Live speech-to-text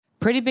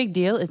Pretty Big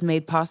Deal is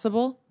made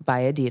possible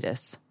by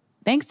Adidas.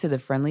 Thanks to the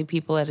friendly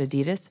people at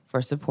Adidas for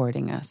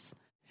supporting us.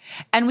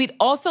 And we'd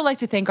also like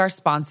to thank our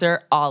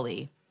sponsor,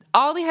 Ollie.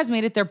 Ollie has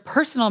made it their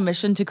personal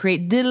mission to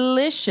create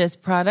delicious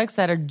products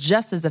that are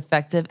just as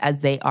effective as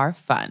they are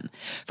fun.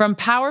 From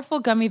powerful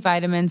gummy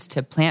vitamins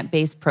to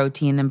plant-based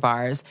protein and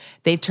bars,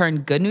 they've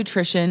turned good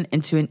nutrition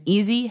into an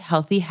easy,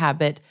 healthy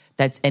habit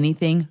that's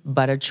anything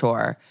but a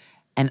chore.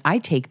 And I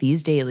take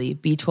these daily.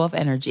 B12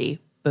 Energy.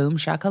 Boom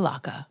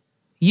shakalaka.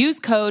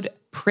 Use code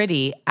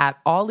PRETTY at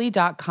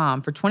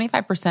ollie.com for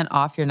 25%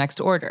 off your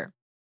next order.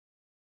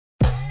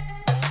 What's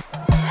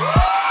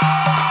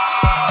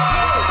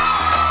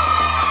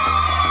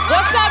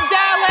up,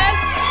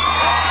 Dallas?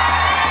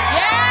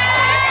 Yes!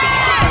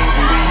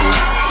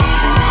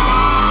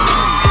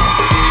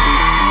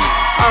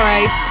 All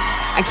right,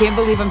 I can't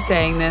believe I'm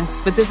saying this,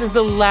 but this is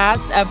the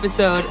last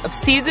episode of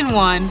season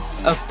 1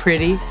 of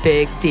Pretty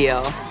Big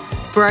Deal.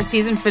 For our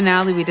season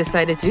finale, we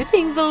decided to do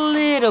things a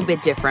little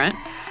bit different.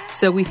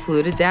 So we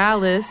flew to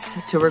Dallas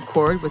to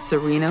record with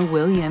Serena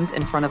Williams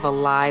in front of a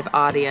live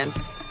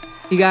audience.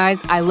 You guys,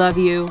 I love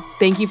you.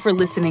 Thank you for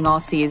listening all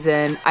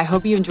season. I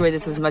hope you enjoyed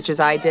this as much as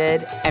I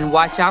did. And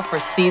watch out for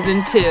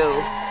season 2.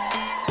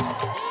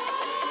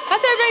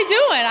 How's everybody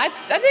doing? I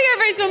think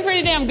everybody's doing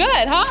pretty damn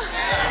good,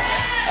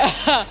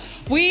 huh?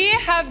 We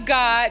have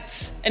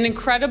got an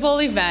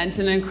incredible event,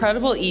 an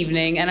incredible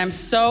evening, and I'm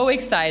so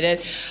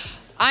excited.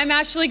 I'm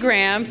Ashley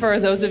Graham, for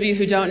those of you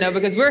who don't know,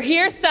 because we're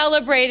here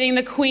celebrating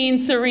the Queen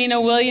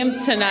Serena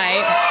Williams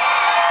tonight.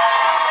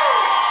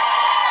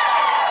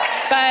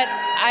 But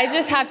I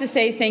just have to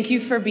say thank you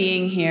for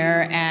being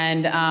here,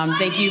 and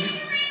thank you.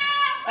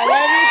 I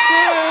love you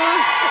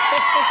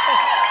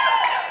too.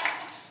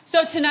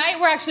 So tonight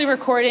we're actually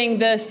recording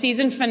the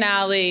season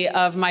finale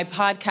of my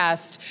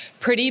podcast,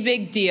 Pretty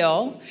Big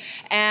Deal.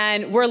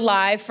 And we're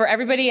live. For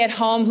everybody at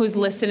home who's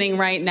listening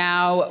right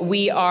now,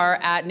 we are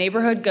at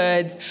Neighborhood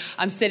Goods.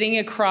 I'm sitting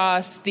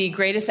across the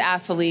greatest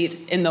athlete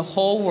in the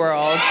whole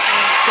world,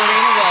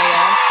 Serena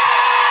Williams.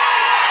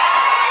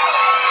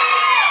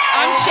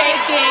 I'm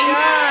shaking.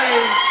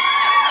 Gosh.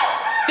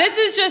 This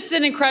is just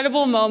an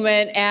incredible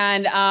moment,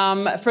 and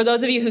for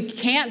those of you who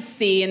can't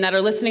see and that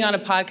are listening on a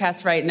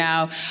podcast right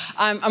now,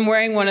 I'm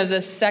wearing one of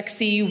the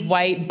sexy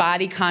white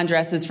bodycon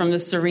dresses from the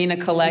Serena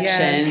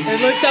collection. Yes,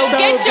 it looks so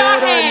get your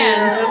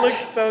hands. It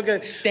looks so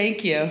good.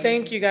 Thank you.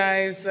 Thank you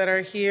guys that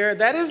are here.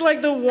 That is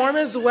like the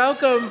warmest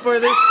welcome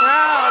for this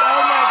crowd.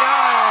 Oh my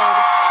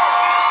God.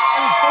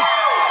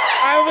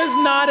 I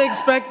was not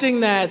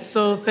expecting that,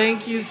 so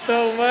thank you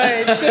so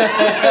much.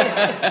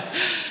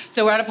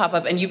 So we're at a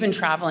pop-up, and you've been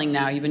traveling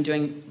now. You've been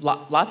doing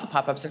lots of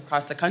pop-ups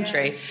across the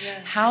country.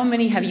 Yes. How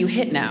many have you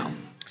hit now?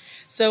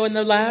 So in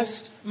the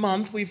last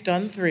month, we've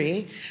done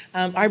 3.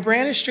 Our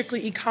brand is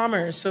strictly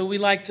e-commerce, so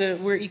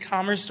we're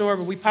e-commerce store,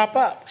 but we pop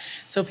up.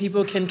 So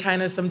people can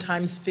kind of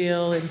sometimes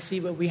feel and see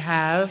what we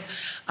have.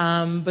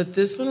 But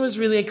this one was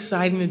really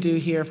exciting to do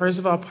here. First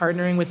of all,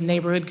 partnering with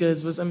Neighborhood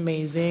Goods was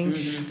amazing.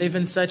 Mm-hmm. They've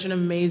been such an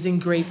amazing,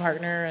 great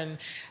partner, and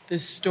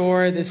this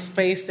store, this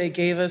space they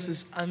gave us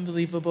is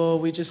unbelievable.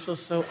 We just feel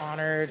so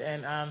honored.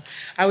 And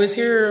I was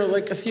here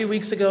like a few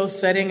weeks ago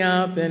setting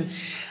up, and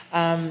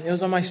it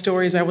was on my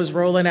stories. I was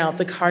rolling out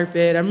the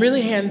carpet. I'm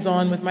really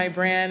hands-on with my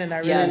brand, and I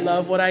really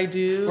love what I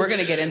do. We're going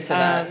to get into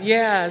that.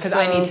 Yeah. Because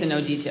I need to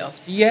know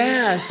details.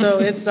 Yeah, so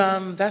it's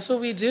that's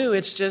what we do.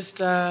 It's just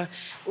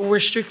we're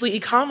strictly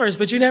e-commerce,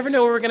 but you never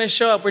know where we're going to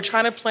show up. We're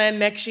trying to plan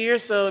next year,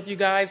 so if you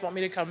guys want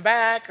me to come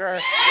back or...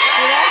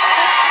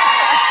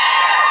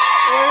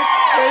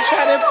 We're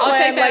trying to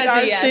plan like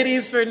our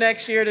cities for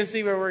next year to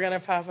see where we're going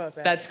to pop up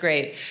at. That's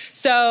great.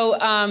 So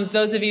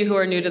those of you who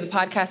are new to the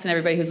podcast and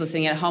everybody who's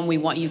listening at home, we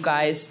want you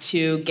guys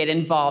to get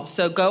involved.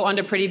 So go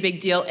onto Pretty Big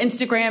Deal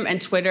Instagram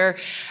and Twitter,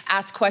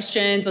 ask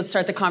questions, let's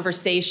start the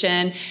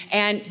conversation,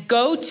 and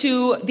go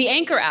to the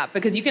Anchor app,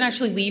 because you can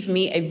actually leave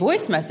me a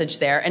voice message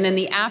there, and in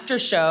the after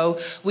show,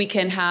 we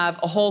can have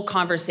a whole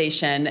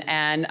conversation,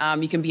 and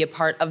you can be a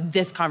part of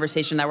this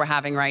conversation that we're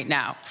having right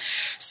now.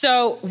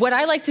 So what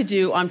I like to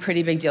do on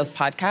Pretty Big Deal's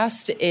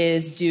podcast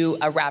is do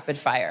a rapid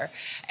fire.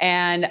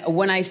 And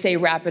when I say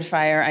rapid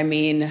fire, I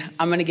mean,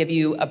 I'm going to give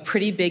you a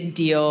pretty big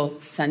deal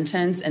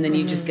sentence, and then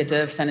you just get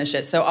to finish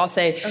it. So I'll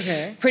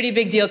say, pretty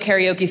big deal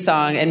karaoke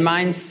song, and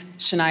mine's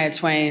Shania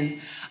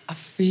Twain, I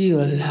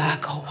feel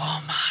like a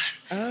woman.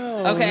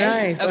 Oh, okay.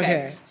 Nice.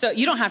 Okay. So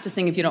you don't have to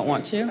sing if you don't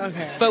want to.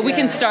 Okay. But we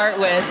can start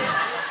with...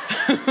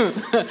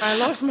 I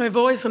lost my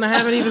voice and I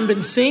haven't even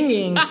been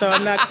singing, so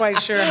I'm not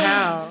quite sure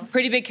how.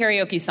 Pretty big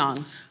karaoke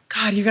song.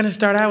 God, you're going to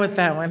start out with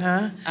that one,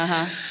 huh?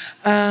 Uh-huh.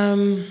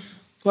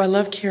 Well, I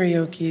love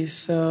karaoke,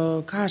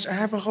 so, gosh, I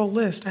have a whole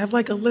list. I have,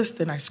 like, a list,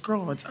 and I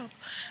scroll. It's up.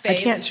 I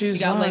can't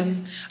choose one. Like,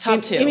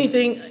 top 2.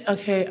 Anything,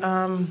 okay,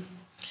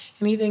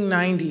 anything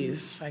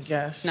 90s, I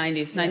guess.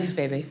 90s,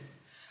 baby.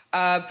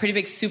 Pretty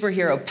big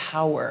superhero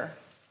power.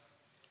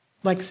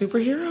 Like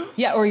superhero?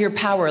 Yeah, or your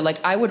power.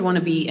 Like, I would want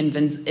to be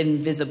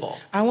invisible.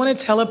 I want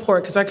to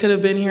teleport, because I could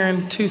have been here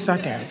in 2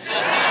 seconds.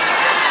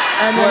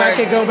 And then I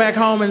could go back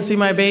home and see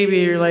my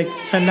baby, like,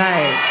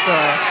 tonight, so...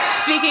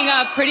 Speaking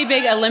of Pretty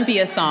Big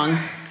Olympia song,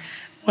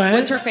 What?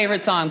 what's her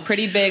favorite song?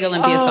 Pretty Big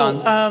Olympia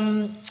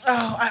song.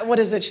 What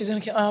is it? She's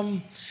gonna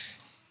kill.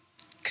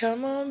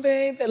 Come on,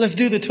 baby. Let's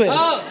do the twist.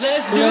 Oh,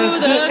 let's do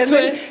the and twist.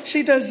 Then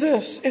she does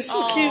this. It's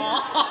so cute.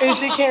 And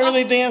she can't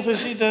really dance, so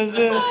she does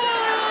this.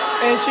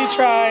 And she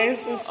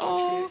tries. It's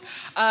so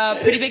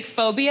cute. Pretty Big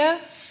Phobia?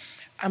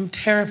 I'm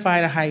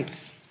terrified of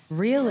heights.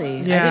 Really? I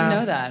Yeah. didn't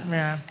know that.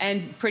 Yeah.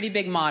 And Pretty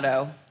Big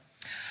Motto?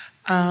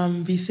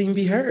 Be seen,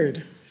 be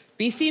heard.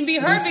 Be seen, be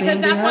heard, Be seen, because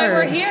be that's why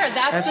we're heard. here.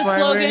 That's the why we're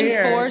slogan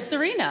here. for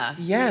Serena.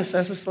 Yes,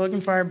 that's the slogan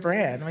for our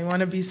brand. We want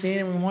to be seen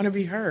and we want to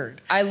be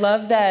heard. I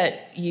love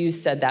that you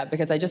said that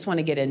because I just want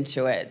to get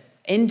into it.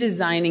 In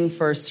designing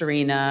for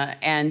Serena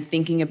and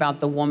thinking about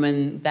the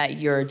woman that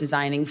you're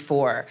designing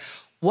for,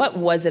 what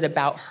was it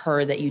about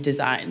her that you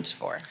designed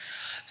for?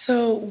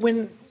 So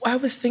when I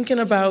was thinking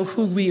about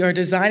who we are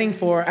designing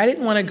for, I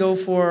didn't want to go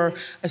for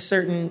a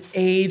certain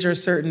age or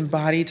certain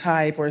body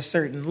type or a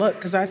certain look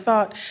because I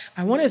thought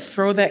I want to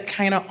throw that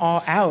kind of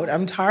all out.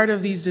 I'm tired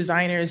of these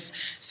designers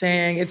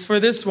saying it's for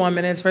this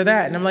woman, it's for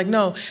that. And I'm like,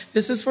 no,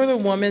 this is for the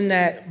woman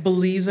that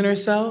believes in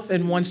herself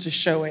and wants to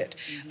show it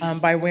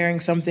by wearing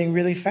something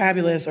really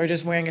fabulous or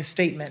just wearing a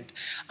statement.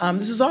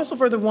 This is also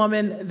for the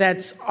woman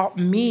that's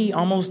me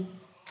almost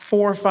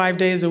 4 or 5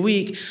 days a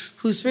week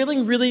who's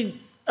feeling really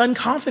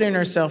unconfident in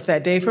herself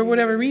that day for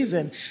whatever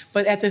reason,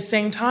 but at the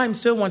same time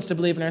still wants to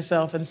believe in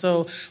herself. And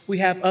so we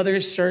have other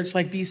shirts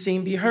like Be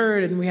Seen, Be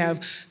Heard, and we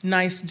have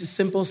nice, just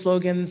simple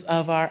slogans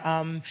of our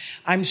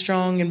I'm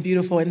strong and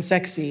beautiful and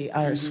sexy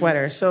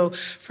sweater. So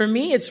for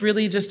me, it's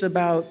really just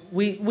about,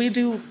 we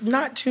do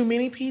not too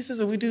many pieces,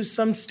 but we do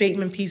some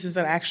statement pieces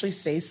that actually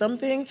say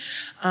something.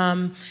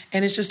 And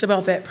it's just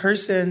about that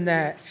person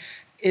that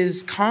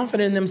is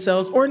confident in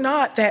themselves or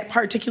not that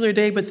particular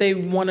day, but they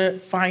want to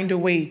find a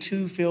way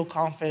to feel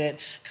confident,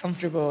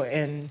 comfortable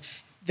in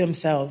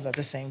themselves at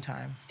the same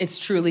time. It's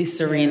truly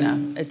Serena.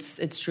 Yeah.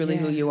 It's truly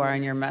who you are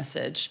in your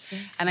message. Yeah.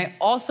 And I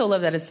also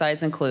love that it's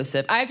size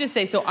inclusive. I have to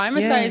say, so I'm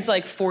a size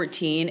like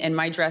 14 and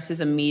my dress is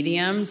a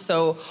medium.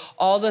 So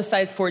all the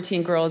size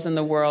 14 girls in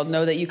the world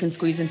know that you can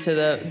squeeze into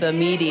the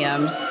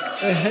mediums,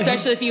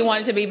 especially if you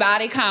want it to be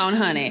body count,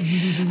 honey.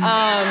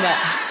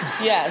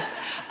 Yes.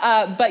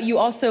 But you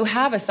also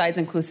have a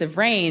size-inclusive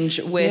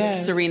range with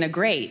Serena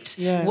Great.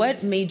 Yes.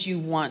 What made you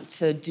want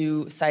to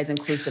do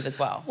size-inclusive as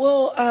well?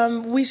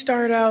 Well, we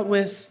started out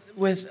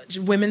with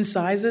women's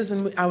sizes,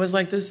 and I was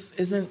like, this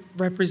isn't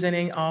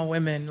representing all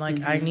women.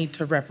 Like, I need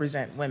to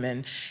represent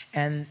women.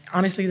 And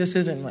honestly, this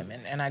isn't women.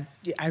 And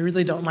I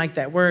really don't like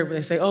that word where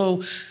they say,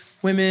 oh,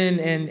 women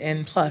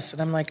and plus.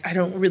 And I'm like, I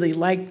don't really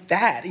like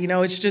that. You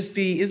know,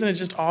 isn't it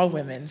just all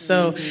women?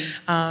 So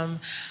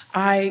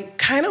I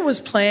kind of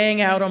was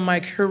playing out on my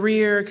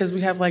career because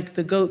we have like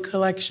the GOAT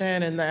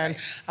collection. And then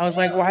I was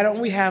like, why don't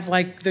we have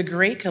like the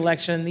Great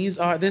collection?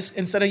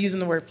 Instead of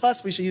using the word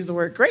plus, we should use the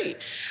word great.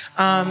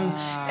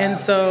 And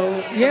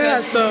so,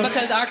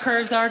 Because our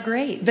curves are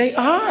great. They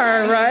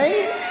are,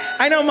 right?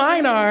 I know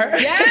mine are.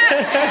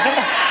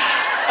 Yeah.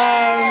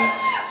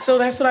 So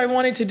that's what I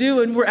wanted to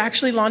do, and we're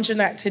actually launching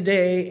that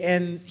today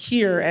and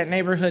here at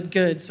Neighborhood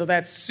Goods. So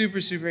that's super,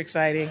 super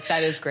exciting.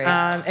 That is great.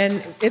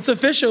 And it's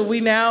official.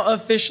 We now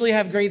officially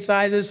have great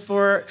sizes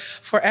for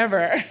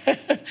forever.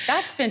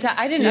 That's fantastic.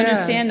 I didn't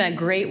understand that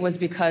great was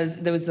because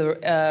there was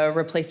the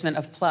replacement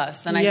of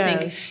plus. And I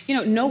think,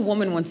 no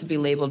woman wants to be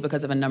labeled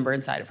because of a number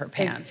inside of her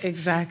pants.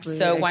 Exactly.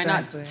 So why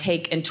not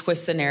take and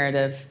twist the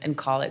narrative and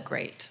call it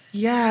great?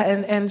 Yeah,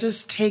 and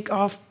just take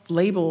off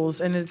labels,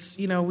 and it's,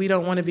 we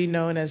don't want to be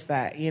known as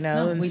that,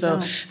 No, and we so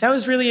don't. That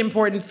was really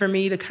important for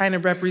me to kind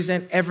of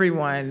represent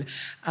everyone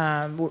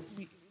and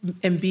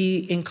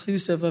be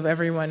inclusive of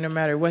everyone, no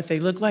matter what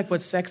they look like,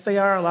 what sex they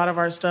are. A lot of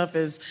our stuff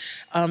is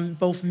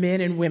both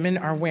men and women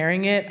are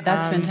wearing it.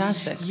 That's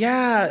fantastic.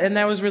 Yeah, and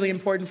that was really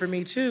important for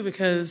me too,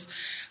 because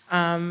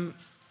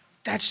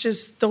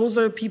those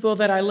are people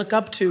that I look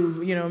up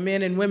to,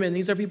 men and women.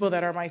 These are people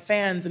that are my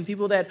fans and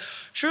people that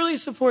truly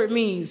support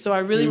me. So I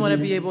really want to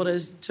be able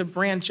to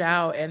branch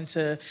out and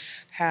to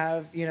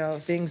have,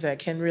 things that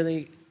can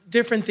really,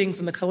 different things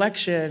in the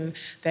collection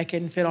that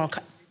can fit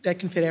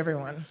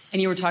everyone.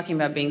 And you were talking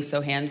about being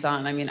so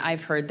hands-on. I mean,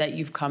 I've heard that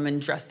you've come and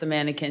dressed the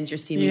mannequins, you're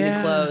steaming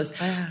the clothes.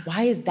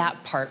 Why is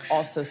that part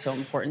also so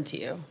important to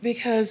you?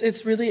 Because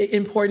it's really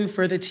important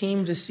for the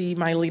team to see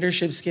my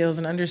leadership skills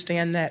and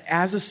understand that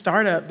as a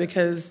startup,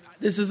 because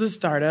this is a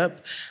startup,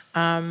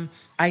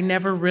 I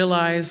never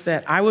realized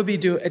that I would be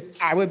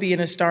in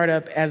a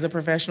startup as a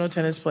professional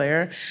tennis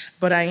player,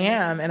 but I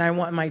am, and I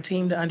want my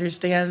team to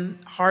understand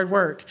hard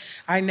work.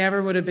 I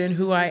never would have been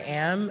who I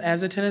am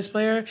as a tennis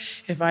player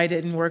if I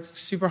didn't work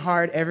super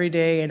hard every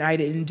day and I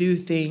didn't do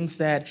things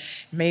that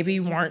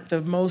maybe weren't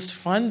the most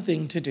fun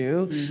thing to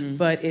do,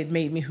 but it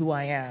made me who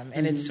I am.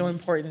 And it's so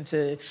important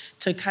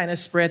to kind of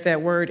spread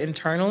that word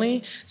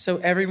internally so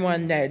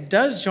everyone that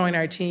does join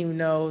our team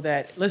know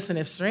that, listen,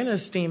 if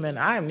Serena's steaming,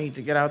 I need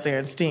to get out there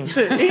and steam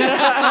too. We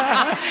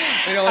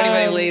don't want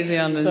anybody lazy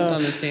on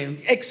the team.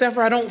 Except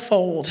for I don't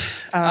fold.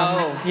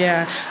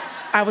 Yeah.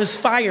 I was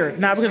fired,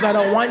 not because I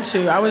don't want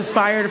to. I was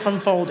fired from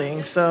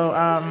folding. So,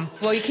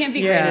 well, you can't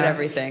be great at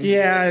everything.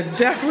 Yeah,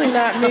 definitely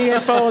not me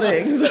at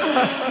folding.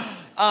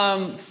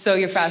 So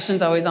your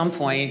fashion's always on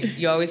point.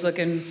 You're always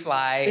looking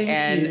fly.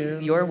 Thank you.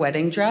 Your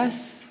wedding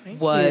dress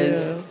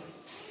was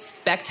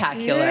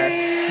spectacular.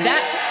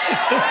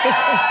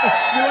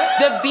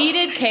 The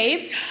beaded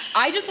cape.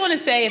 I just want to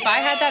say, if I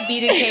had that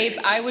beaded cape,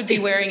 I would be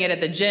wearing it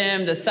at the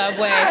gym, the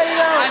subway.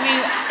 I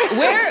mean,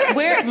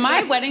 where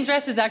my wedding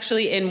dress is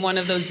actually in one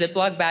of those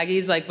Ziploc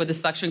baggies, like with a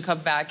suction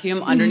cup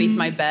vacuum underneath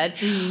my bed.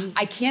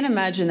 I can't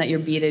imagine that your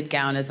beaded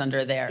gown is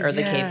under there, or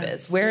the cape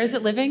is. Where is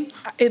it living?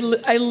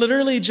 I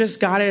literally just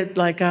got it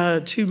like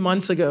 2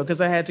 months ago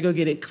because I had to go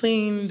get it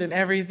cleaned and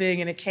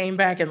everything, and it came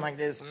back in like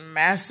this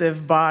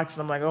massive box,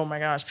 and I'm like, oh my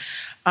gosh.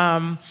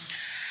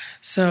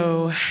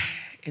 So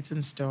it's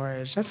in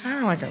storage. That's kind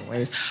of like a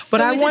waste.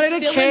 But so I wanted a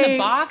cape. Is it still in the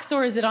box,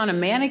 or is it on a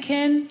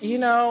mannequin? You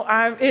know,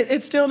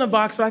 it's still in a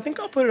box, but I think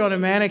I'll put it on a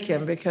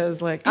mannequin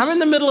because, like, I'm in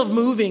the middle of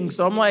moving,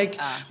 so I'm like,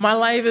 my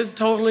life is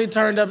totally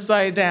turned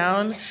upside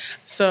down.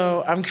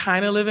 So I'm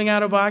kind of living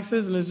out of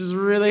boxes, and it's just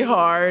really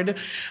hard.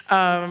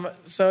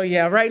 So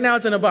yeah, right now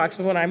it's in a box,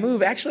 but when I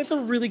move, actually, it's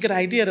a really good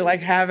idea to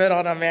like have it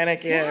on a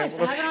mannequin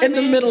in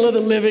the middle of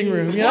the living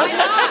room. You know? Why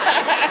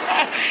not?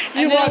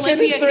 You walk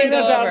into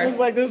Serena's house, it's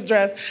like this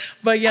dress.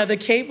 But yeah, the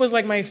cape was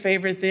like my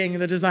favorite thing.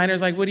 And the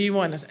designer's like, what do you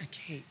want? I said, a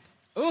cape.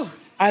 Ooh.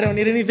 I don't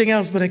need anything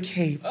else but a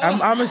cape.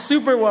 I'm a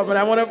superwoman.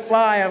 I want to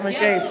fly. I'm a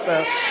cape. So,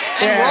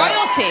 and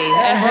royalty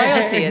at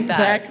that.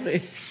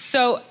 Exactly.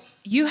 So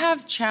you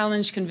have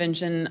challenge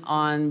convention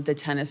on the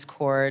tennis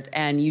court,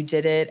 and you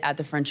did it at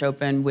the French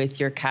Open with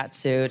your cat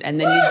suit, and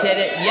then you did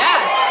it,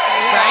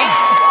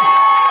 right?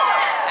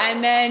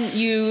 And then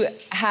you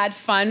had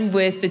fun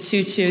with the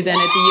tutu then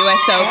at the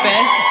U.S.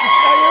 Open.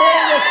 Oh, you're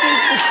wearing the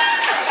tutu.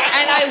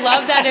 And I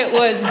love that it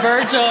was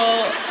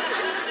Virgil.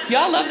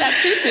 Y'all love that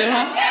tutu,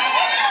 huh?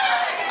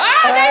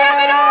 Oh, they have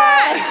it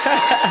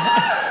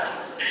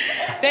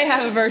on! They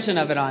have a version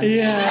of it on.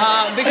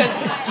 Yeah. Because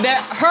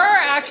her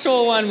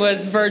actual one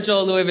was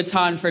Virgil Louis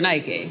Vuitton for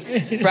Nike,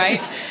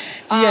 right?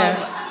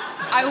 Yeah.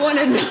 I want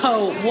to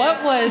know,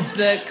 what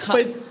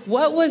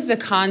was the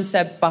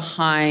concept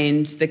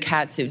behind the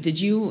cat suit?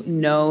 Did you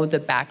know the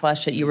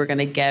backlash that you were going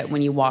to get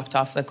when you walked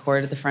off the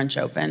court of the French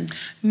Open?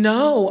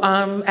 No.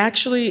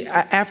 Actually,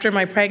 after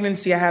my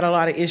pregnancy, I had a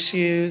lot of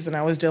issues, and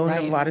I was dealing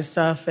with a lot of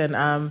stuff, and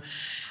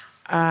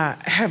I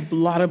have a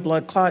lot of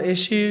blood clot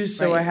issues,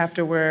 so I have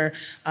to wear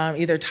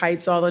either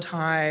tights all the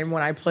time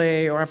when I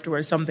play, or I have to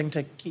wear something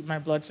to keep my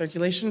blood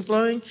circulation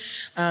flowing.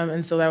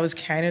 And so that was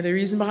kind of the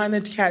reason behind the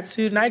cat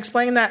suit. And I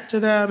explained that to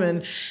them,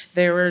 and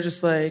they were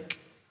just like,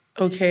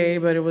 okay,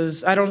 but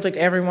I don't think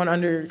everyone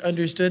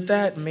understood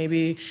that.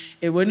 Maybe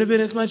it wouldn't have been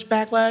as much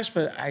backlash,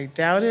 but I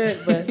doubt it.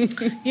 But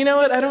you know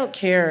what? I don't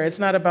care. It's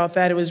not about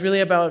that. It was really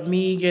about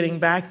me getting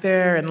back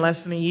there in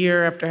less than a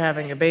year after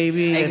having a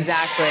baby.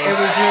 Exactly. It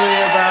was really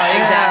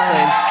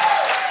about...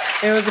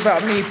 It was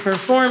about me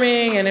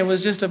performing, and it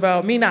was just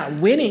about me not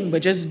winning,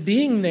 but just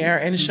being there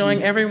and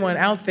showing everyone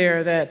out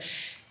there that,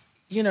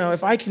 you know,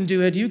 if I can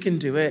do it, you can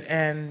do it.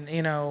 And,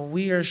 you know,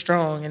 we are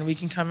strong, and we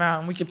can come out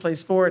and we can play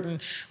sport, and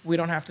we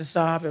don't have to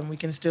stop, and we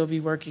can still be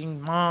working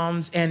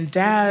moms and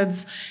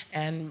dads,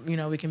 and, you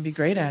know, we can be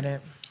great at it.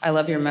 I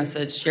love your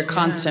message, your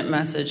constant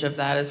message of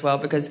that as well,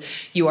 because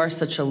you are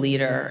such a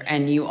leader,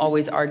 and you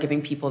always are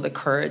giving people the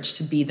courage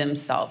to be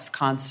themselves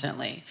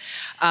constantly.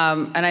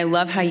 And I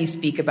love how you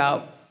speak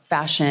about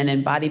fashion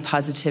and body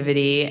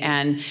positivity,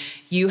 and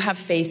you have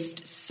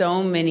faced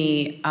so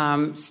many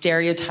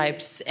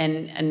stereotypes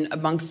and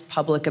amongst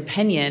public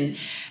opinion,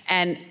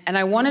 and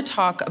I want to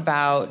talk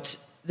about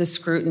the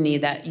scrutiny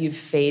that you've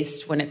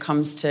faced when it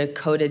comes to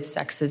coded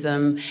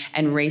sexism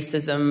and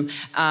racism,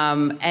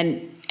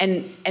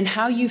 and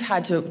how you've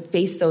had to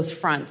face those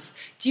fronts.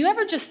 Do you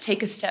ever just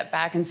take a step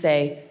back and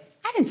say,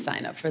 I didn't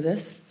sign up for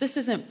this. This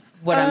isn't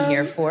what I'm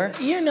here for?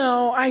 You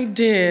know, I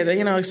did.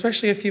 You know,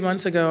 especially a few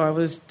months ago,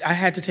 I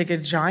had to take a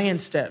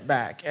giant step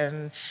back.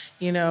 And,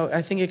 you know,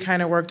 I think it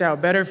kind of worked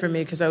out better for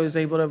me because I was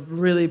able to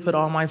really put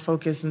all my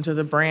focus into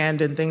the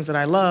brand and things that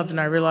I loved. And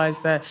I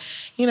realized that,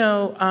 you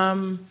know,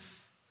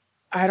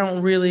 I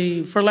don't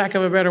really, for lack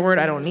of a better word,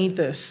 I don't need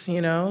this,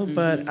 you know,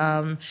 but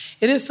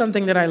it is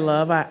something that I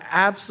love. I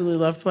absolutely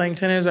love playing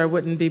tennis, or I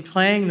wouldn't be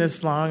playing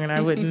this long, and I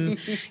wouldn't,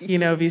 you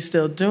know, be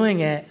still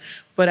doing it.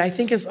 But I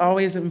think it's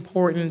always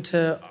important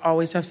to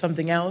always have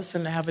something else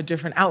and have a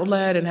different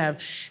outlet and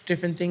have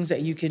different things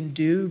that you can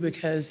do,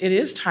 because it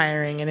is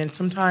tiring. And then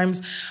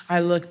sometimes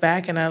I look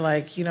back and I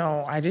like, you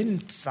know, I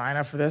didn't sign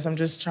up for this. I'm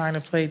just trying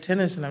to play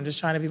tennis, and I'm just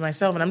trying to be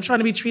myself. And I'm trying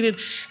to be treated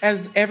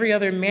as every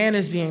other man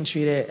is being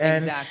treated.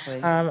 And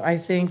exactly. I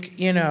think,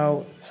 you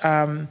know,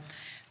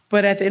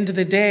 but at the end of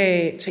the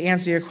day, to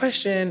answer your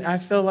question, I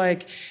feel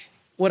like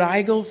what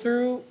I go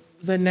through,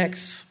 the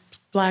next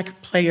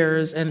Black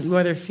players, and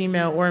whether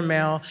female or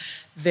male,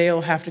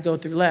 they'll have to go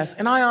through less.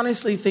 And I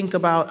honestly think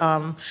about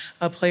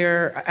a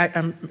player,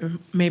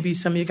 maybe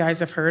some of you guys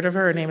have heard of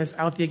her. Her name is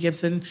Althea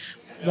Gibson,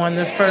 won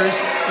the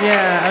first,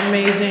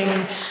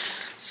 amazing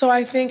So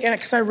I think,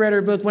 because I read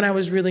her book when I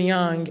was really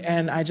young,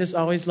 and I just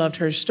always loved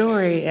her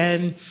story.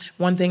 And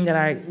one thing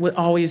that would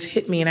always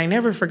hit me, and I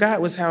never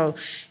forgot, was how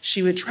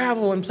she would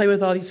travel and play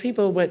with all these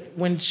people, but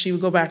when she would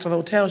go back to the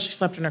hotel, she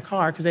slept in her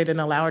car because they didn't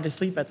allow her to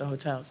sleep at the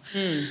hotels.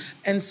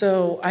 And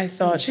so I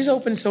thought, she's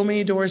opened so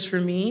many doors for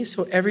me,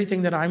 so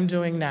everything that I'm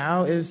doing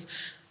now is,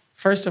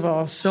 first of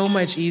all, so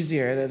much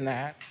easier than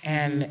that.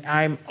 And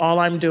I'm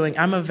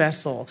a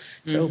vessel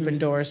to open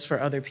doors for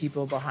other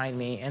people behind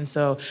me. And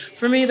so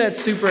for me, that's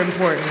super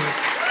important.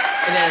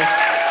 It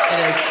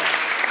is.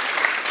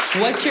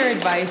 What's your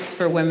advice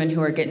for women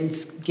who are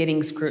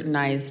getting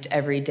scrutinized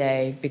every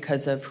day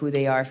because of who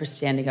they are, for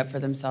standing up for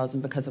themselves,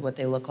 and because of what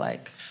they look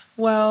like?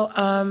 Well,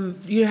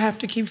 you have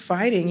to keep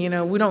fighting.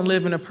 We don't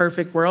live in a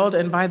perfect world.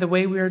 And by the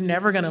way, we're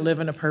never going to live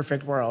in a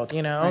perfect world,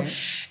 Right.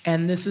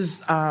 And this is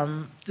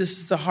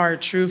the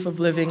hard truth of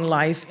living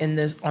life on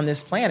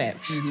this planet.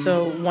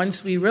 So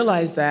once we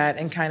realize that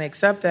and kind of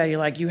accept that,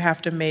 you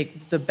have to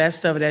make the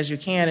best of it as you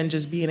can and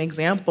just be an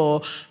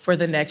example for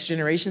the next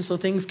generation so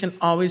things can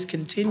always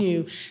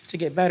continue to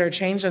get better.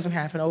 Change doesn't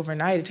happen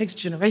overnight. It takes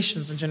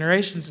generations and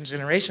generations and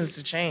generations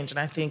to change. And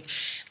I think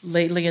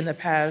lately in the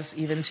past,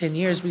 even 10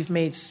 years, we've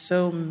made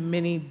so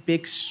many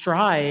big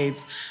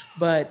strides,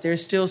 but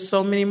there's still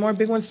so many more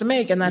big ones to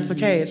make, and that's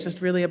okay. It's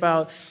just really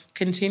about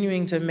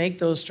continuing to make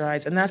those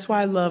strides. And that's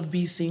why I love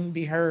Be Seen,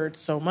 Be Heard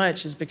so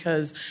much, is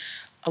because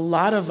a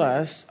lot of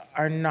us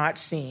are not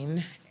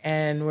seen,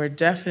 and we're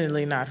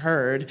definitely not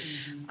heard.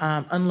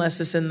 Unless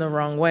it's in the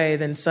wrong way,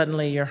 then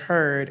suddenly you're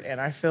heard. And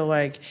I feel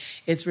like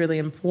it's really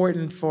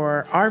important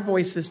for our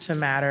voices to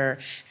matter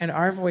and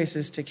our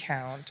voices to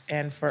count,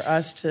 and for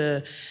us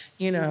to,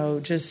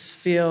 just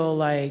feel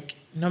like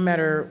no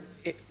matter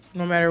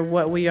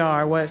what we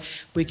are, what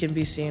we can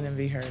be seen and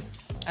be heard.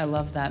 I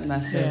love that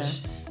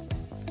message. Yeah.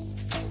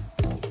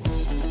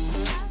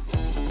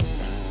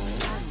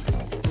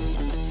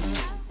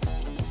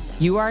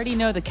 You already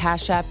know the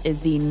Cash App is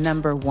the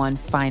 #1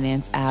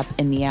 finance app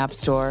in the App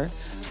Store.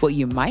 What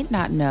you might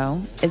not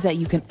know is that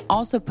you can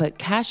also put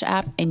Cash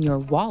App in your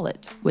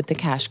wallet with the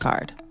Cash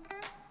Card.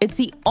 It's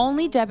the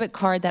only debit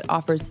card that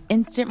offers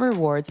instant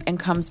rewards and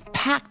comes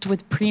packed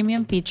with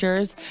premium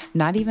features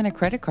not even a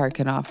credit card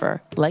can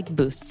offer, like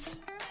boosts.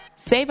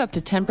 Save up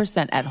to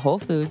 10% at Whole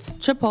Foods,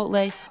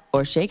 Chipotle,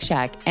 or Shake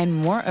Shack, and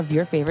more of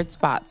your favorite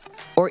spots,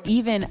 or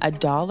even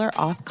 $1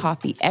 off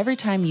coffee every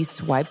time you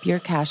swipe your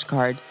Cash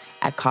Card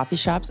at coffee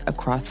shops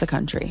across the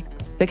country.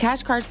 The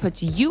Cash Card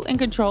puts you in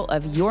control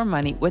of your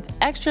money with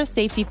extra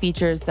safety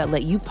features that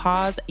let you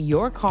pause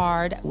your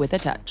card with a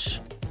touch.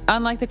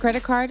 Unlike the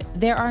credit card,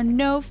 there are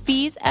no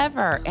fees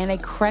ever, and a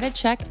credit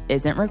check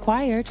isn't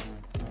required.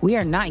 We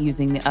are not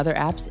using the other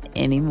apps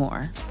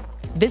anymore.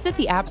 Visit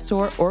the App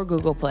Store or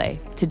Google Play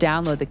to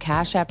download the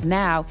Cash App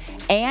now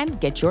and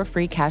get your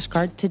free Cash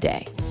Card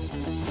today.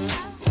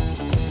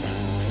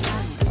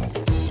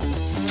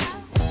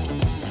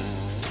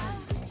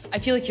 I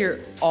feel like you're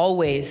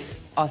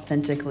always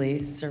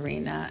authentically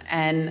Serena.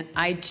 And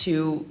I,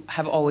 too,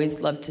 have always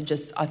loved to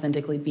just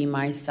authentically be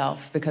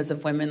myself because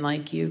of women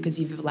like you, because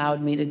you've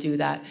allowed me to do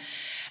that.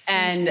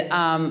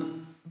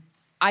 And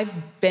I've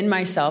been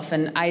myself,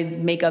 and I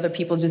make other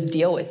people just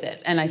deal with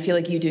it. And I feel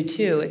like you do,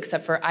 too,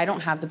 except for I don't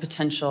have the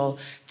potential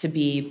to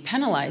be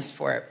penalized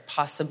for it,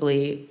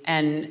 possibly.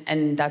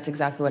 And that's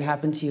exactly what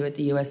happened to you at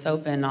the U.S.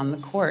 Open on the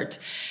court.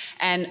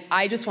 And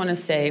I just want to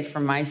say for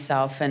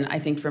myself, and I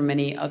think for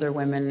many other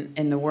women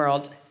in the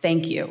world,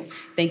 thank you.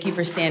 Thank you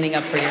for standing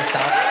up for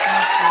yourself.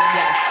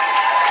 Yes,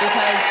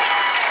 because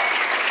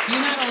you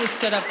not only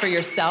stood up for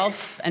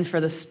yourself and for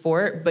the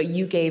sport, but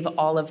you gave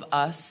all of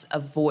us a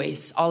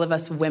voice, all of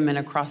us women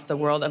across the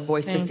world, a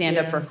voice to stand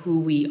up for who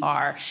we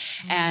are.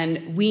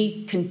 And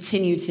we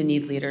continue to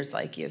need leaders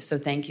like you. So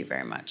thank you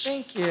very much.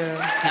 Thank you.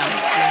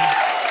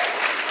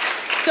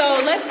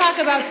 So let's talk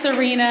about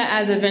Serena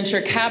as a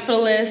venture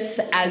capitalist,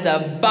 as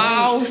a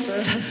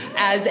boss,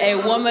 as a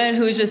woman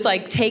who's just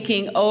like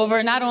taking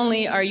over. Not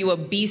only are you a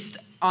beast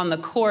on the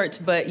court,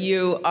 but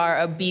you are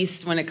a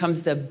beast when it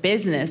comes to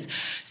business.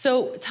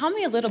 So tell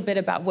me a little bit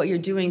about what you're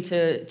doing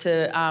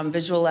to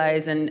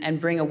visualize and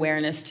bring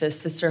awareness to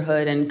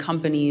sisterhood and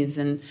companies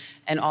and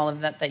all of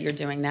that you're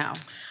doing now.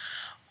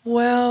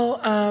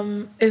 Well,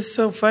 it's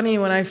so funny.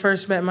 When I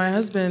first met my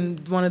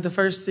husband, one of the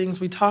first things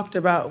we talked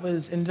about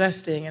was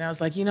investing. And I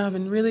was like, I've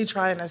been really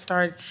trying. I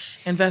started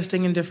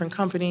investing in different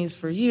companies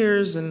for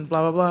years and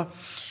blah, blah, blah.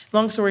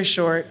 Long story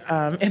short,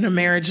 in a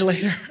marriage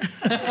later.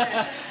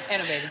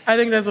 And a baby. I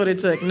think that's what it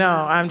took. No,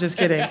 I'm just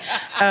kidding.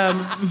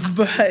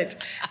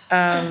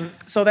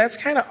 So that's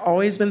kind of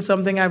always been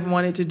something I've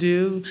wanted to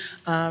do.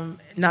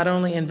 Not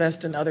only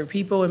invest in other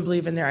people and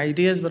believe in their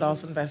ideas, but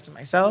also invest in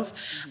myself.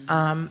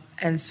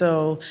 And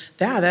so,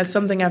 that's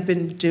something I've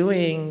been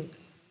doing,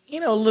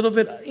 a little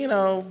bit,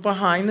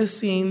 behind the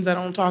scenes. I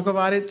don't talk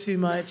about it too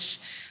much.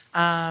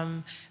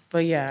 But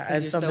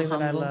it's something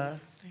that I love.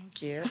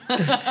 Thank you.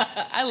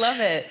 I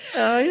love it.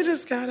 Oh, you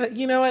just gotta,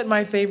 you know what?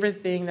 My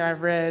favorite thing that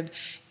I've read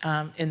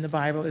in the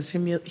Bible is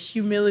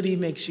humility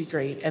makes you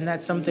great. And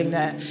that's something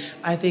that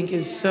I think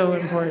is so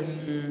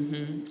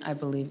important. I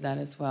believe that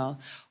as well.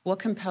 What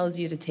compels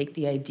you to take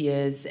the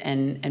ideas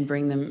and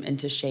bring them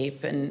into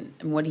shape? And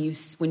what do you,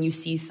 when you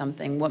see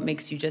something, what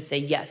makes you just say,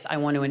 yes, I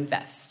want to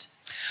invest?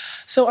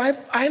 So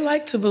I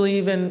like to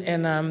believe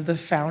in the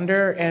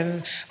founder,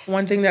 and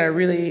one thing that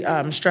really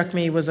struck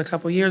me was a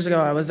couple years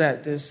ago I was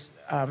at this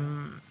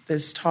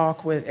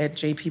talk at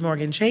J.P.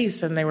 Morgan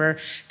Chase, and they were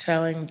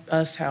telling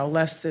us how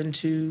less than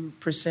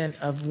 2%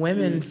 of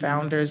women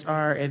founders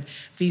are in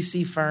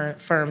VC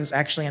firms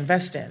actually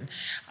invest in.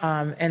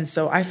 And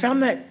so I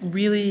found that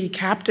really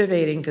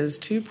captivating because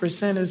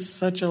 2% is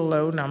such a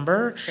low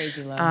number.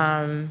 Crazy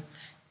low.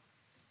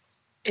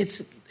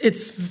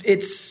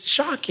 It's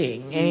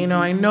shocking. And,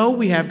 I know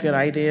we have good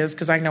ideas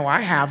because I know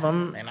I have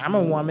them, and I'm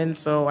a woman,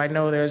 so I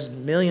know there's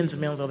millions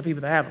and millions of other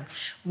people that have them,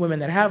 women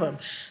that have them.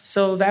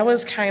 So that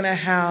was kind of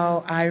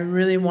how I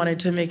really wanted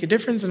to make a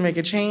difference and make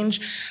a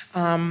change.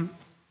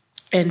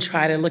 And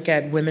try to look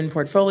at women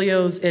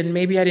portfolios, and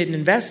maybe I didn't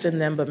invest in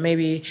them, but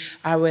maybe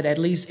I would at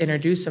least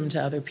introduce them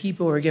to other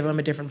people or give them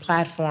a different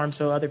platform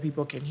so other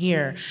people can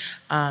hear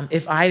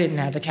if I didn't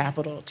have the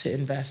capital to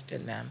invest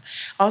in them.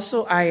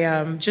 Also,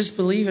 I just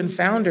believe in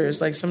founders.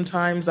 Like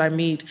sometimes I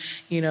meet,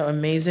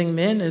 amazing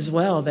men as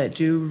well that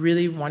do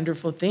really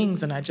wonderful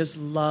things, and I just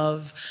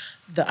love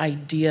the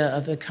idea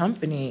of the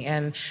company.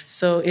 And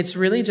so it's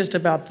really just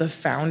about the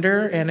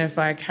founder. And if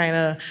I kind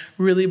of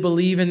really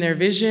believe in their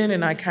vision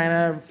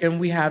and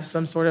we have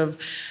some sort of,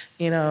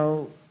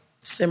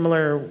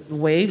 similar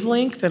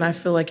wavelength, then I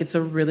feel like it's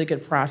a really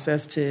good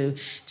process to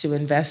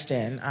invest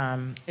in.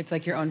 It's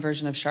like your own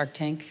version of Shark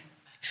Tank.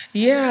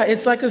 Yeah,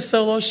 it's like a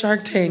solo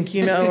Shark Tank,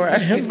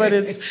 right?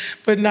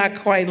 but not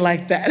quite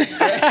like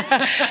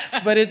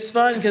that. But it's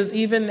fun because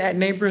even at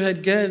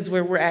Neighborhood Goods,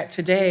 where we're at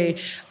today,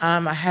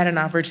 I had an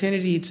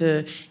opportunity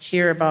to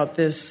hear about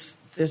this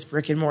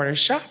brick and mortar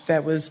shop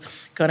that was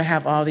going to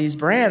have all these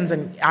brands,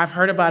 and I've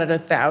heard about it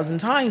 1,000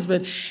 times,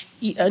 but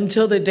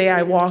until the day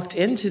I walked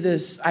into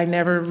this, I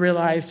never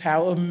realized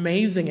how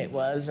amazing it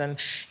was. And,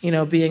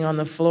 being on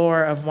the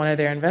floor of one of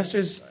their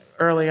investors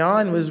early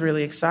on was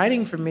really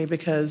exciting for me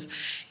because,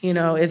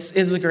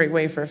 it's a great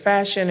way for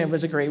fashion. It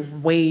was a great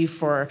way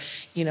for,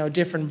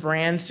 different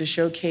brands to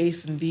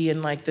showcase and be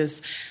in like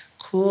this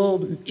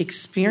cool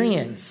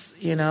experience,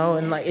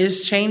 and like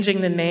it's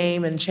changing the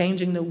name and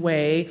changing the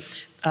way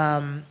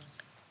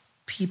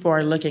people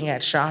are looking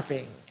at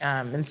shopping.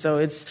 And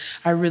so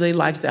I really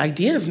liked the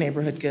idea of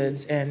Neighborhood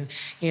Goods, and,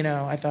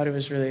 I thought it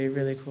was really,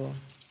 really cool.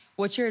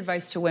 What's your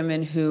advice to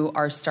women who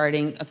are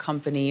starting a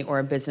company or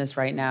a business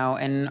right now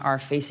and are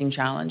facing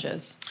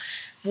challenges?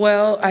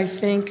 Well, I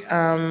think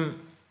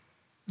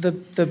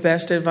the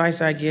best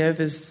advice I give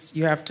is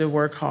you have to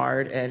work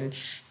hard, and,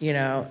 you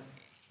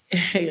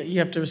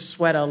have to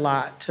sweat a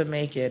lot to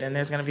make it, and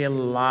there's going to be a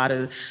lot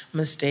of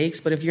mistakes.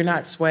 But if you're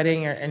not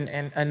sweating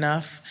and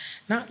enough,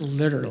 not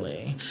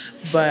literally,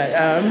 but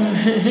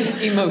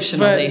emotionally,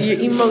 but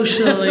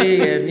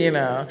emotionally,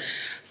 and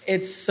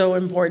it's so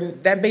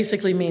important. That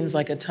basically means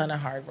like a ton of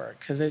hard work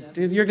because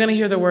you're going to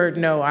hear the word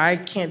no. I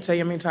can't tell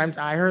you how many times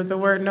I heard the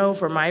word no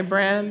for my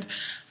brand,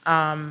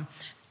 and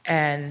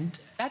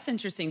that's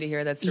interesting to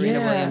hear that Serena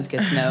Williams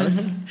gets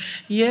no's.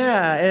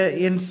 Yeah,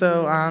 and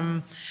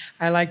so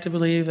I like to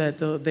believe that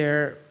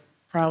they're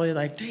probably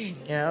like, dang,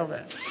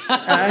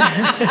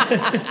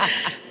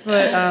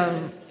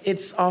 but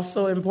it's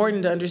also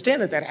important to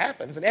understand that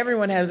happens, and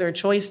everyone has their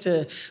choice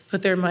to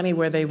put their money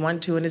where they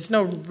want to, and it's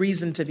no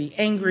reason to be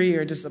angry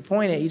or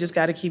disappointed. You just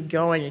got to keep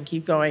going and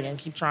keep going and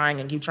keep trying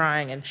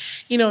and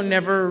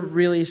never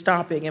really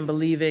stopping and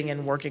believing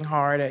and working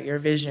hard at your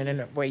vision and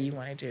the way you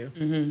want to do.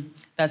 Mm-hmm.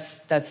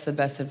 That's the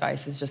best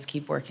advice, is just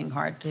keep working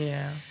hard.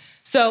 Yeah.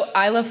 So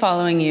I love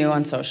following you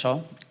on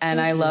social,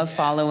 and I love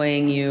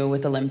following you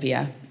with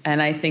Olympia. And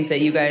I think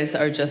that you guys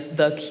are just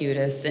the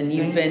cutest, and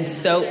you've been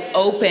so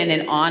open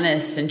and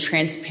honest and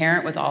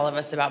transparent with all of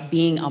us about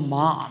being a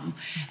mom.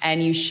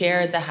 And you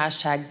shared the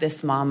hashtag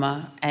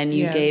 #ThisMama, and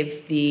you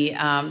gave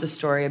the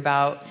story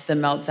about the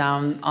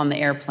meltdown on the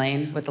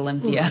airplane with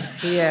Olympia.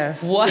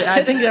 Yes. What?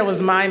 I think that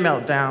was my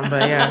meltdown,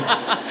 but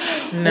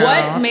yeah. No.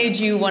 What made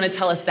you want to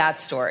tell us that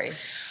story?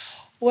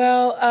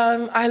 Well,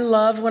 I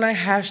love when I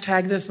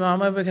hashtag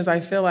 #ThisMama because I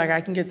feel like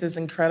I can get this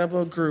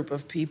incredible group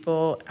of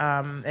people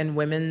and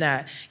women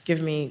that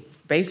give me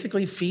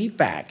basically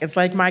feedback. It's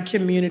like my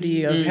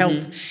community of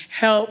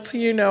help,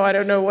 I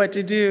don't know what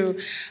to do.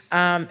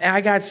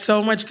 I got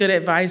so much good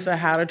advice on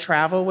how to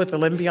travel with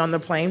Olympia on the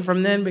plane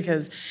from then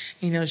because,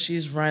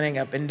 she's running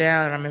up and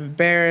down and I'm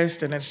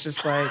embarrassed and it's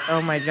just like,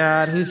 oh my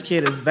God, whose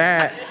kid is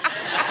that?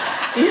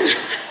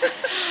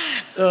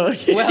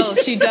 Well,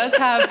 she does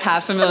have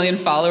 500,000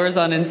 followers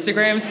on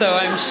Instagram, so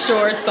I'm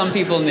sure some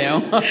people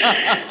knew.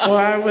 Well,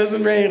 I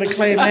wasn't ready to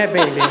claim that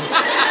baby.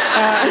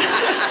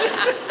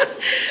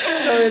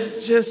 so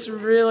it's just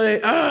really,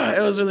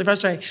 it was really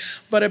frustrating.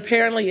 But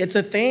apparently it's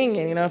a thing.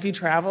 And, if you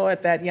travel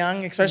at that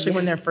young, especially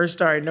when they're first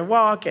starting to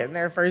walk and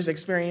they're first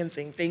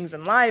experiencing things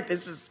in life,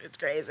 it's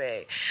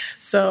crazy.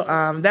 So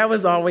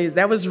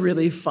that was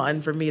really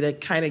fun for me to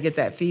kind of get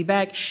that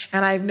feedback.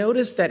 And I've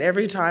noticed that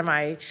every time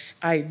I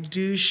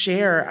do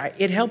share,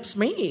 it helps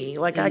me.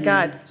 Like I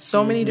got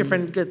so many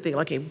different good things.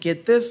 Like,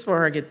 get this for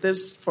her,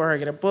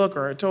 get a book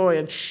or a toy.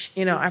 And,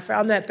 I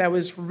found that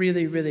was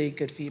really, really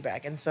good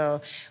feedback. And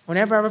so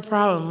whenever I have a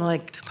problem, I'm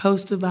like, to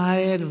post about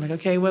it. I'm like,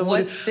 okay,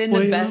 what's been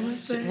the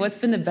best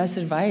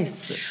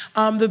advice?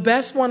 The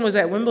best one was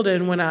at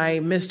Wimbledon when I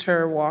missed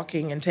her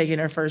walking and taking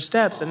her first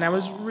steps. And that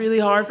was really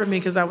hard for me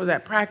because I was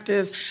at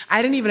practice.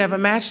 I didn't even have a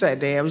match that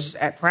day. I was just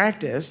at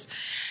practice.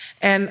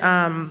 And,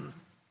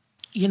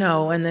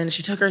 and then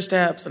she took her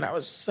steps and I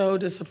was so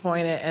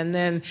disappointed. And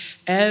then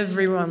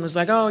everyone was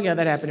like, oh yeah,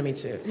 that happened to me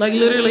too. Like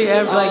literally,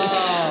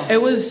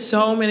 it was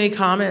so many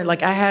comments.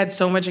 Like I had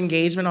so much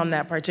engagement on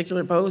that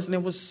particular post and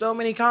it was so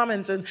many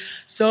comments and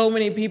so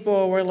many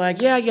people were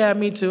like, yeah,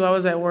 me too. I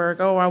was at work.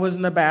 Oh, I was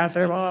in the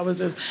bathroom. Oh, I was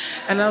this.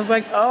 And I was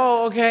like,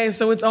 oh, okay.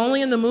 So it's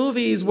only in the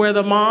movies where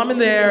the mom is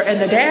there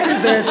and the dad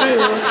is there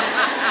too.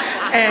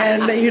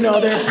 And,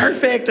 they're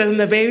perfect and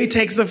the baby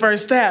takes the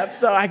first step.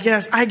 So I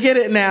guess I get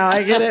it now.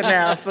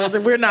 So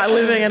that we're not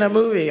living in a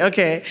movie.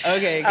 Okay.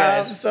 Okay,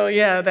 good. So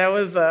yeah, that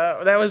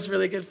was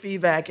really good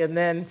feedback.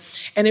 And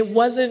it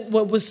wasn't,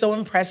 what was so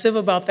impressive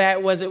about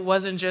that was it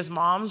wasn't just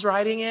moms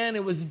writing in,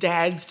 it was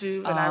dads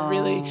too. And I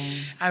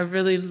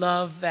really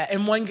love that.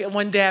 And one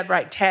dad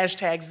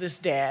hashtags this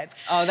dad.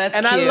 Oh, that's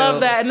and cute. I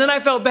love that. And then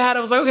I felt bad. I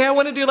was like, okay, I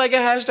want to do like a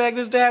hashtag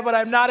this dad, but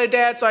I'm not a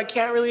dad, so I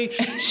can't really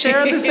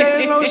share the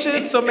same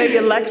emotion. So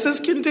maybe Alexis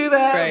can do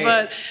that. Right.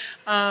 But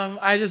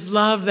I just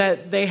love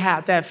that they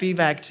had that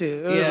feedback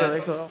too. It was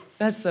really cool.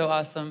 That's so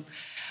awesome.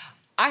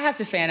 I have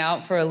to fan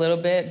out for a little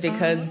bit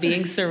because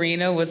Being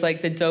Serena was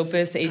like the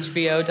dopest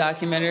HBO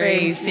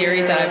documentary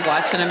series that I've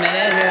watched in a minute.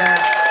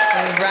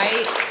 Yeah.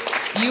 Right?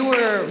 You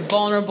were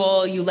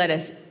vulnerable. You let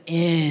us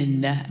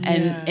in.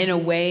 And in a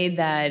way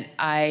that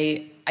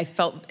I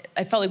felt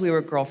like we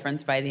were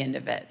girlfriends by the end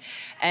of it.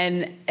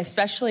 And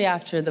especially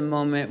after the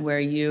moment where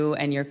you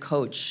and your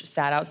coach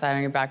sat outside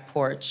on your back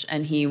porch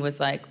and he was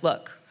like,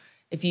 look,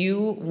 if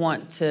you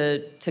want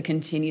to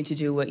continue to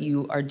do what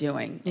you are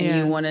doing and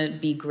you want to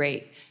be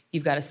great,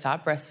 you've got to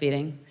stop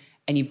breastfeeding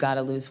and you've got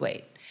to lose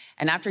weight.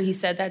 And after he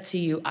said that to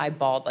you, I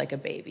bawled like a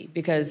baby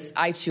because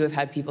I too have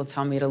had people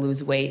tell me to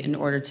lose weight in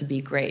order to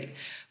be great.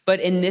 But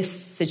in this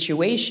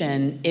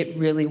situation, it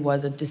really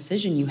was a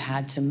decision you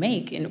had to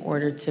make in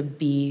order to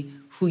be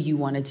who you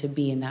wanted to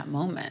be in that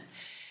moment.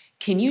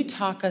 Can you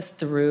talk us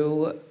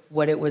through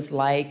what it was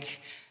like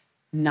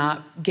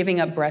not giving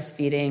up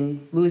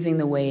breastfeeding, losing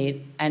the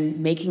weight,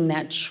 and making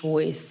that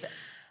choice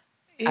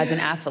as an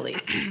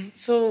athlete?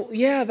 So,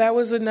 that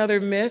was another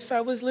myth I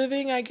was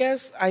living, I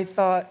guess. I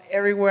thought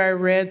everywhere I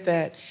read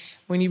that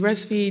when you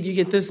breastfeed, you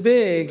get this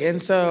big.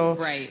 And so,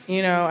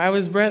 I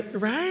was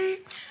breastfeeding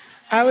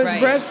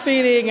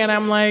and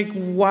I'm like,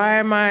 why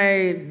am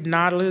I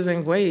not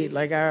losing weight?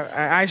 Like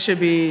I should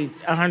be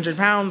 100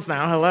 pounds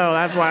now. Hello,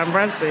 that's why I'm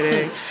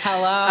breastfeeding.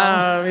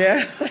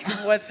 Hello.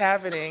 What's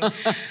happening?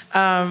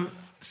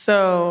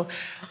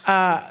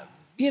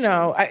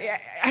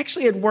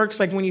 Actually it works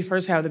like when you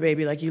first have the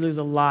baby, like you lose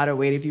a lot of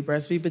weight if you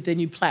breastfeed, but then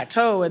you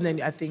plateau and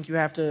then I think you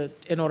have to,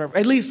 in order,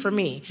 at least for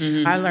me,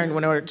 I learned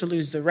in order to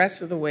lose the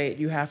rest of the weight,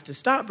 you have to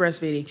stop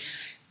breastfeeding.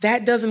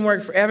 That doesn't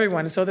work for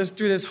everyone. So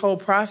through this whole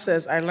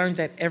process, I learned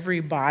that every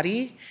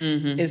body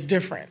is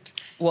different.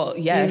 Well,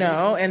 yes.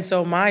 And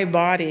so my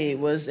body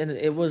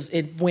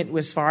it went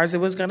as far as it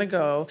was going to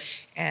go,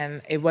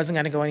 and it wasn't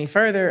going to go any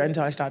further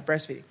until I stopped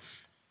breastfeeding.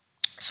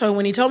 So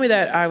when he told me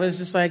that, I was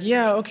just like,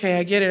 yeah, okay,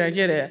 I get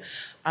it.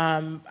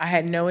 I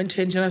had no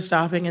intention of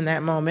stopping in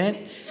that moment.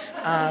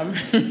 I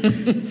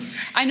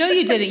know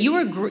you didn't.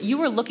 You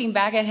were looking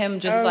back at him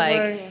just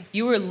like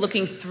you were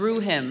looking through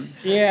him.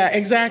 Yeah,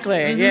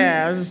 exactly.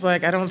 Yeah, I was just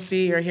like, I don't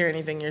see or hear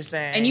anything you're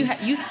saying. And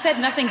you said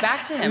nothing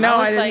back to him. No, I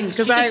was didn't, like,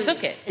 she just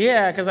took it.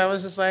 Yeah, because I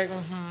was just like,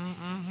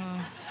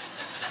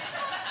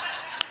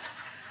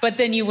 But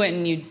then you went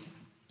and you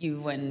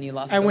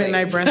lost. I went and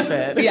I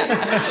breastfed. Yeah.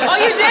 Oh,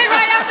 you did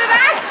right after that?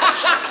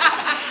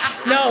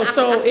 No,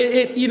 so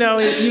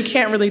you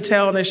can't really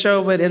tell in the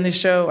show, but in the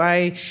show,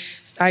 I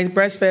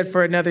breastfed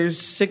for another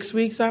 6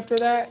 weeks after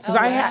that because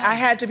I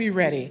had to be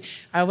ready.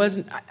 I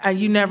wasn't.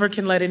 You never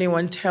can let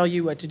anyone tell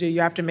you what to do.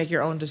 You have to make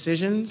your own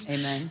decisions.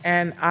 Amen.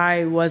 And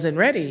I wasn't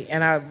ready,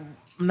 and I'm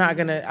not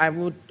gonna.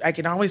 I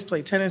can always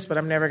play tennis, but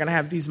I'm never gonna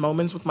have these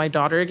moments with my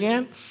daughter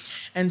again.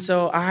 And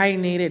so I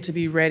needed to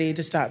be ready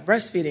to stop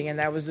breastfeeding, and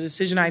that was the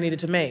decision I needed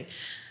to make.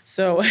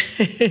 So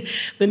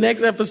the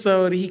next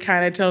episode, he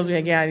kind of tells me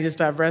again, I need to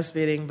stop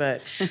breastfeeding,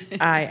 but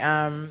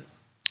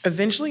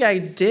eventually I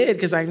did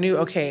because I knew,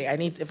 okay,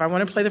 if I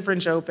want to play the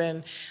French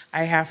Open,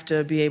 I have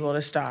to be able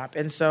to stop.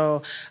 And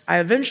so I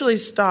eventually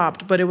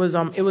stopped, but it was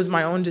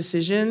my own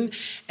decision.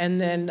 And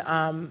then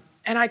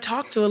And I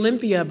talked to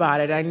Olympia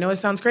about it. I know it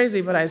sounds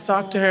crazy, but I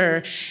talked to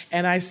her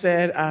and I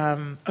said,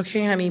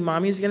 okay, honey,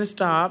 mommy's gonna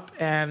stop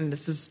and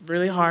this is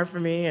really hard for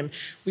me. And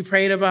we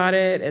prayed about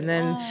it and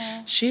then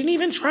she didn't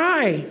even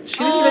try. She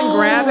didn't even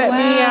grab at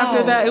me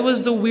after that. It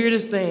was the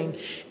weirdest thing.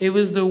 It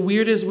was the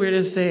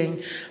weirdest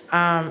thing.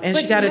 And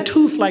she got a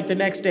tooth like the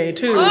next day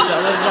too. So it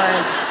was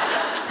like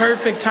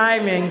perfect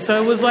timing.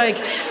 So it was like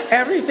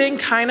everything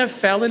kind of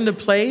fell into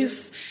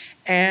place.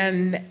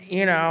 And,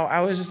 you know,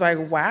 I was just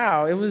like,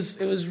 wow, it was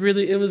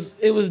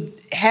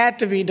had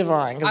to be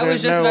divine. I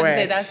was just about to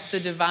say, that's the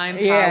divine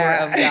power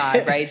of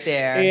God right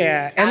there.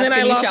 Yeah. And then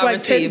I lost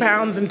like 10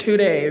 pounds in 2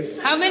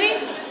 days. How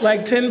many?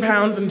 Like 10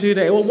 pounds in 2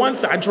 days. Well,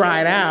 once I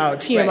dried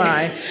out, TMI.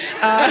 Right.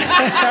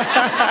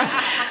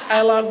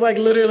 I lost like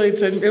literally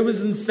 10, it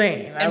was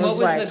insane. And what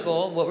was the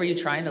goal? What were you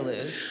trying to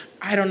lose?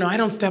 I don't know. I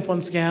don't step on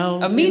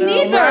scales. Me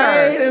neither.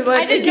 Right?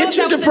 Like, I didn't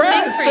know that was a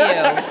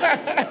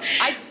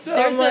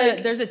thing for you.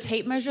 There's a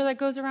tape measure that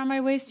goes around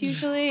my waist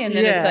usually, and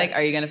then it's like,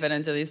 are you going to fit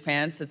into these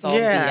pants? It's all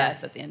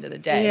BS at the end of the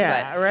day.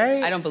 Yeah, but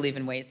right? I don't believe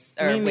in weights.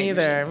 Me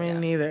neither. Me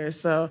neither.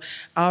 So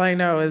all I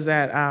know is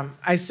that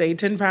I say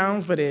 10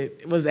 pounds, but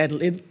it was at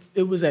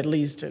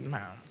least 10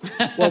 pounds.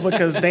 Well,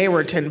 because they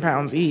were 10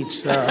 pounds each.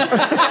 So.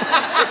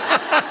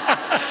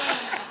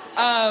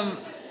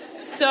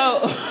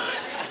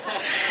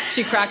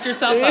 She cracked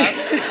herself up.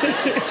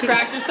 She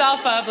cracked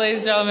herself up,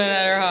 ladies and gentlemen,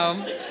 at her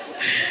home.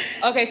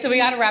 Okay, so we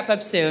got to wrap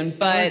up soon,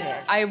 but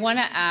I want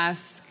to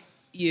ask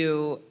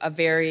you a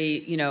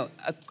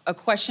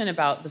question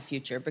about the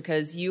future,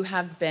 because you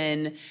have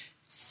been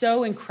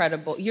so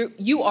incredible.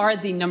 You are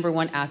the number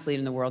one athlete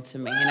in the world to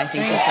me, and I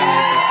think to so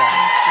many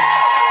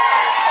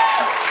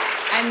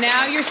people. And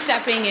now you're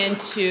stepping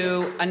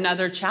into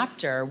another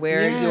chapter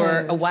where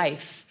you're a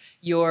wife,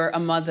 you're a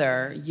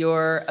mother,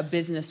 you're a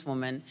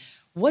businesswoman.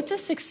 What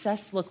does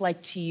success look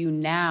like to you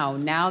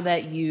now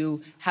that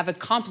you have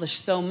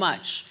accomplished so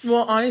much?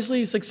 Well,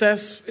 honestly,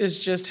 success is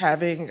just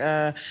having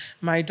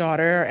my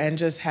daughter and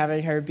just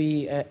having her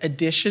be an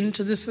addition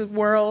to this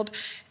world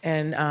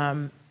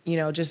and,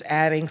 just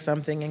adding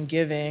something and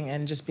giving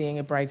and just being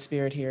a bright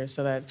spirit here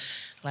so that,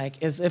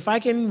 if I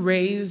can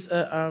raise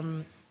a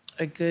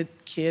good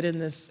kid in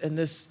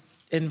this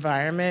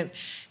environment,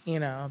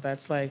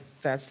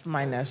 that's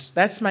my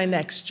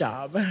next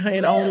job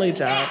and only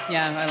job.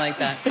 Yeah, I like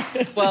that.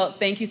 Well,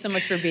 thank you so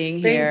much for being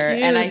here.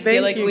 And I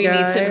feel like we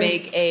need to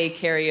make a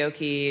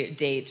karaoke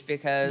date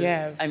because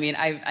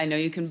I know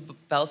you can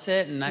belt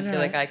it and I feel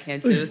like I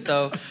can too.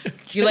 So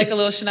do you like a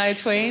little Shania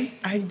Twain?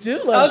 I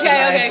do love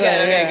Shania Twain.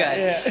 Okay,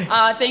 good.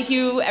 Yeah. Thank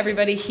you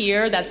everybody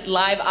here, that's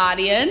live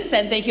audience,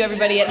 and thank you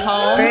everybody at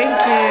home.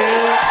 Thank you.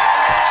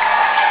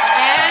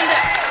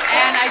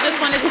 And I just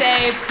want to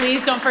say,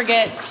 please don't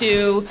forget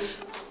to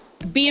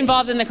be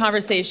involved in the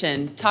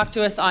conversation. Talk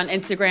to us on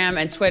Instagram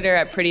and Twitter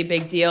at Pretty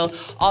Big Deal.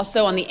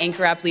 Also on the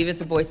Anchor app, leave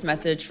us a voice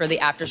message for the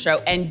after show.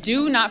 And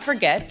do not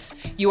forget,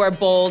 you are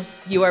bold,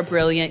 you are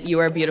brilliant, you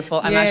are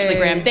beautiful. I'm Ashley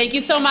Graham. Thank you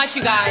so much,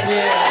 you guys.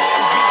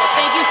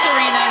 Thank you,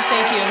 Serena.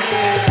 Thank you.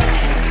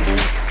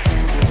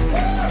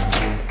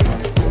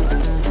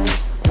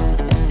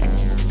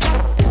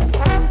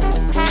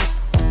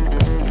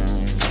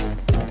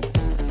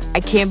 I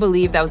can't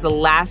believe that was the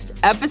last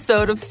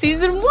episode of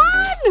season 1.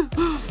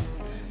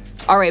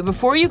 All right,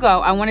 before you go,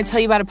 I want to tell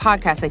you about a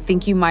podcast I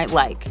think you might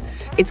like.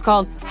 It's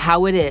called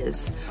How It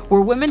Is,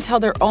 where women tell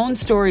their own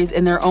stories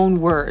in their own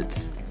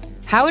words.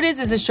 How It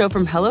Is a show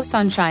from Hello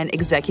Sunshine,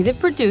 executive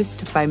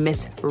produced by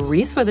Miss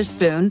Reese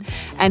Witherspoon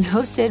and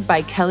hosted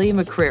by Kelly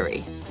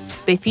McCreary.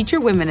 They feature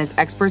women as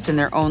experts in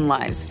their own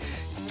lives.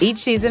 Each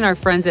season, our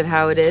friends at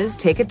How It Is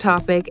take a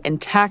topic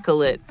and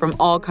tackle it from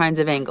all kinds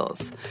of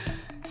angles.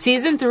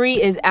 Season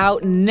 3 is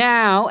out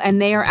now,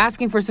 and they are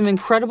asking for some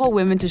incredible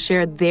women to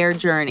share their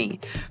journey.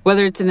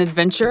 Whether it's an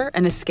adventure,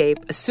 an escape,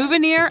 a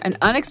souvenir, an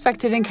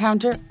unexpected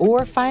encounter,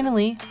 or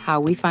finally, how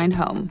we find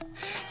home.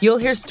 You'll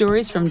hear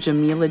stories from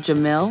Jamila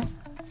Jamil,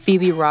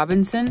 Phoebe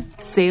Robinson,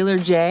 Sailor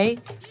J,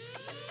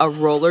 a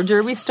roller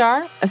derby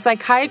star, a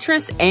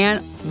psychiatrist,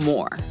 and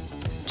more.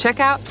 Check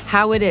out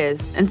How It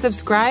Is and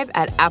subscribe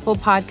at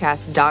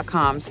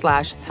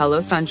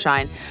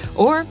applepodcast.com/HelloSunshine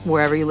or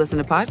wherever you listen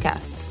to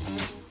podcasts.